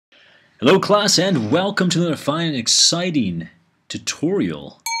Hello class and welcome to another fine and exciting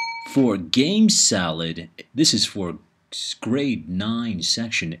tutorial for GameSalad. This is for grade 9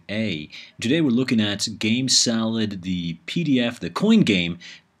 section A. Today we're looking at GameSalad, the PDF, the coin game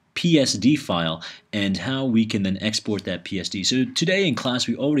PSD file, and how we can then export that PSD. So today in class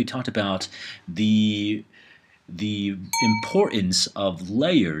we already talked about the importance of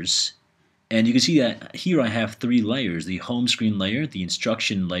layers. And you can see that here I have three layers, the home screen layer, the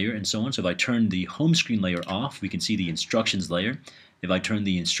instruction layer, and so on. So if I turn the home screen layer off, we can see the instructions layer. If I turn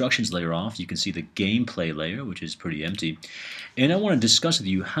the instructions layer off, you can see the gameplay layer, which is pretty empty. And I want to discuss with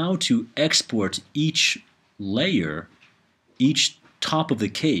you how to export each layer, each top of the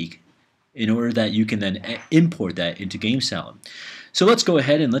cake, in order that you can then import that into GameSalad. So let's go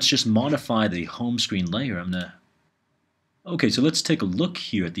ahead and let's just modify the home screen layer. Okay, so let's take a look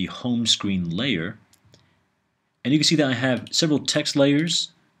here at the home screen layer. And you can see that I have several text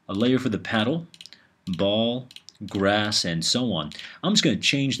layers, a layer for the paddle, ball, grass, and so on. I'm just going to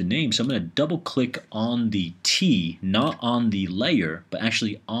change the name, so I'm going to double click on the T, not on the layer, but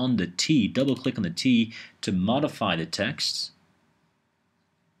actually on the T. Double click on the T to modify the text.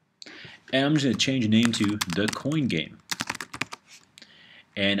 And I'm just going to change the name to the coin game.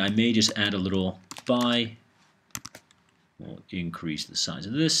 And I may just add a little by. We'll increase the size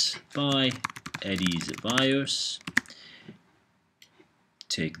of this by Eddie's BIOS.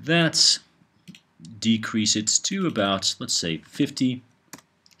 Take that, decrease it to about, let's say, 50.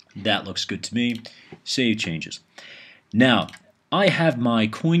 That looks good to me. Save changes. Now, I have my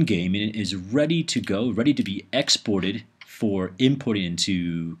coin game and it is ready to go, ready to be exported for importing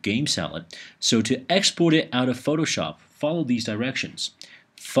into GameSalad. So to export it out of Photoshop, follow these directions.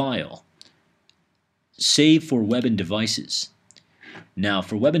 File. Save for web and devices. Now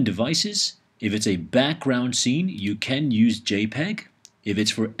for web and devices, if it's a background scene, you can use JPEG. If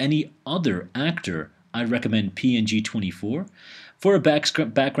it's for any other actor, I recommend PNG24. For a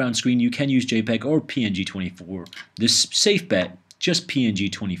background screen, you can use JPEG or PNG24. This safe bet, just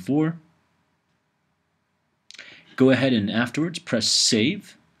PNG24. Go ahead and afterwards press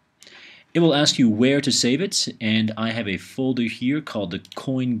save. It will ask you where to save it, and I have a folder here called the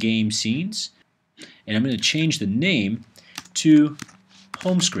coin game scenes. And I'm going to change the name to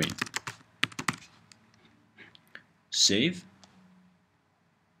home screen. Save.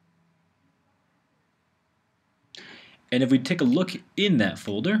 And if we take a look in that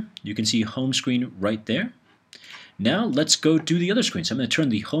folder, you can see home screen right there. Now let's go to the other screen. So I'm going to turn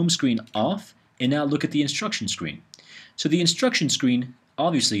the home screen off and now look at the instruction screen. So the instruction screen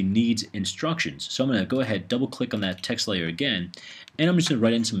obviously needs instructions. So I'm going to go ahead, double click on that text layer again, and I'm just going to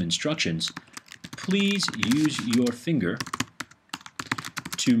write in some instructions. Please use your finger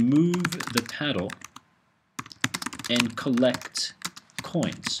to move the paddle and collect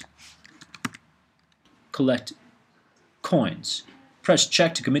coins. Collect coins. Press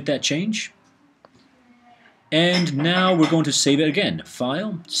check to commit that change. And now we're going to save it again.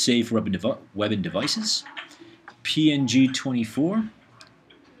 File, save for web and devices. PNG24.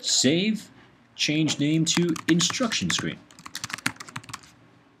 Save. Change name to instruction screen.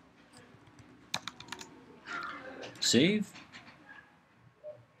 Save.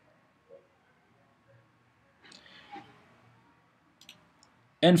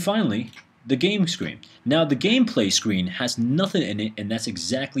 And finally, the game screen. Now the gameplay screen has nothing in it, and that's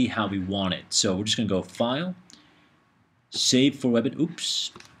exactly how we want it. So we're just going to go File, Save for web and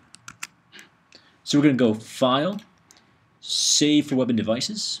oops. So we're going to go File, Save for web and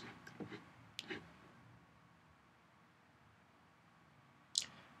devices.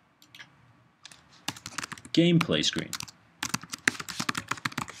 Gameplay screen.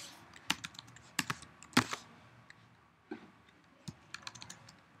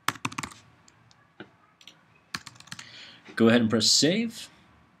 Go ahead and press save.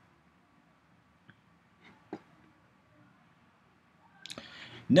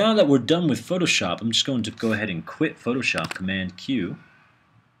 Now that we're done with Photoshop, I'm just going to go ahead and quit Photoshop, Command Q.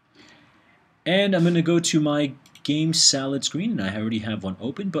 And I'm going to go to my GameSalad screen, and I already have one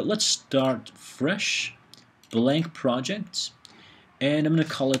open, but let's start fresh. Blank project, and I'm going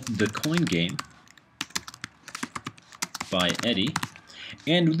to call it the coin game by Eddie,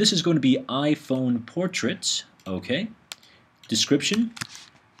 and this is going to be iPhone portrait. Okay, description,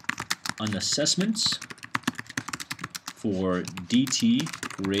 an assessment for DT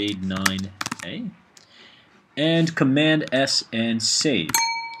grade 9A, and Command S and save,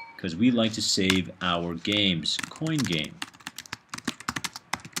 because we like to save our games. Coin game.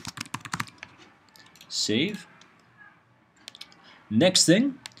 Save. Next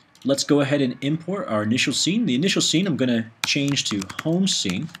thing, let's go ahead and import our initial scene. The initial scene I'm going to change to home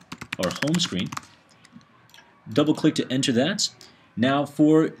scene. or home screen. Double click to enter that. Now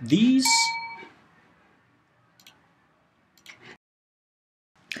for these,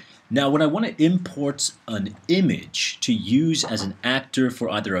 now when I want to import an image to use as an actor for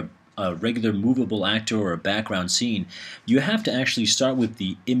either a regular movable actor or a background scene, you have to actually start with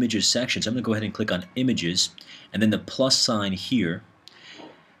the images section. So I'm going to go ahead and click on images and then the plus sign here.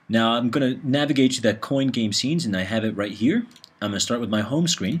 Now I'm going to navigate to that coin game scenes and I have it right here. I'm going to start with my home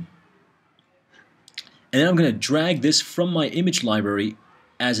screen. And then I'm going to drag this from my image library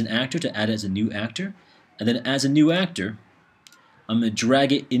as an actor to add as a new actor. And then as a new actor, I'm going to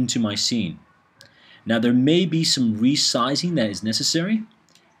drag it into my scene. Now there may be some resizing that is necessary,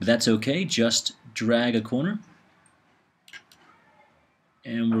 but that's okay. Just drag a corner.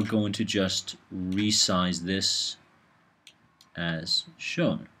 And we're going to just resize this as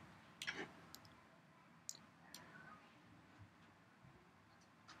shown.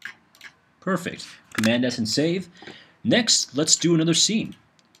 Perfect. Command S and save. Next, let's do another scene.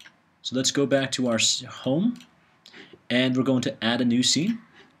 So let's go back to our home, and we're going to add a new scene,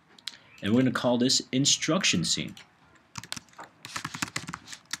 and we're going to call this instruction scene.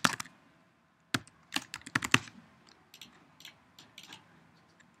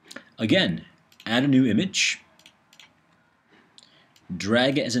 Again, add a new image,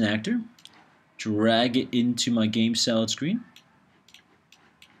 drag it as an actor, drag it into my GameSalad screen.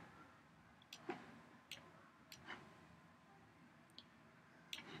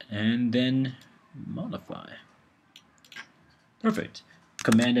 And then modify. Perfect.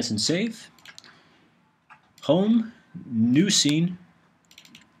 Command S and save. Home, new scene,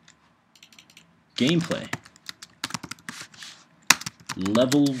 gameplay.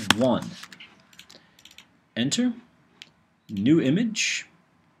 Level 1. Enter. New image,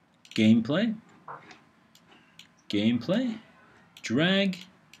 gameplay, gameplay, drag,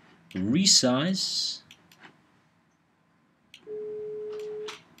 resize.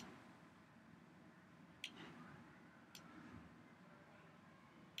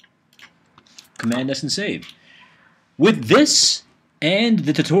 Command S and save. With this and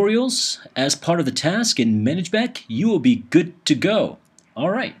the tutorials as part of the task in ManageBack, you will be good to go.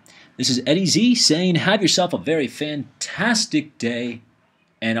 Alright, this is Eddie Z saying have yourself a very fantastic day,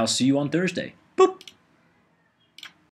 and I'll see you on Thursday.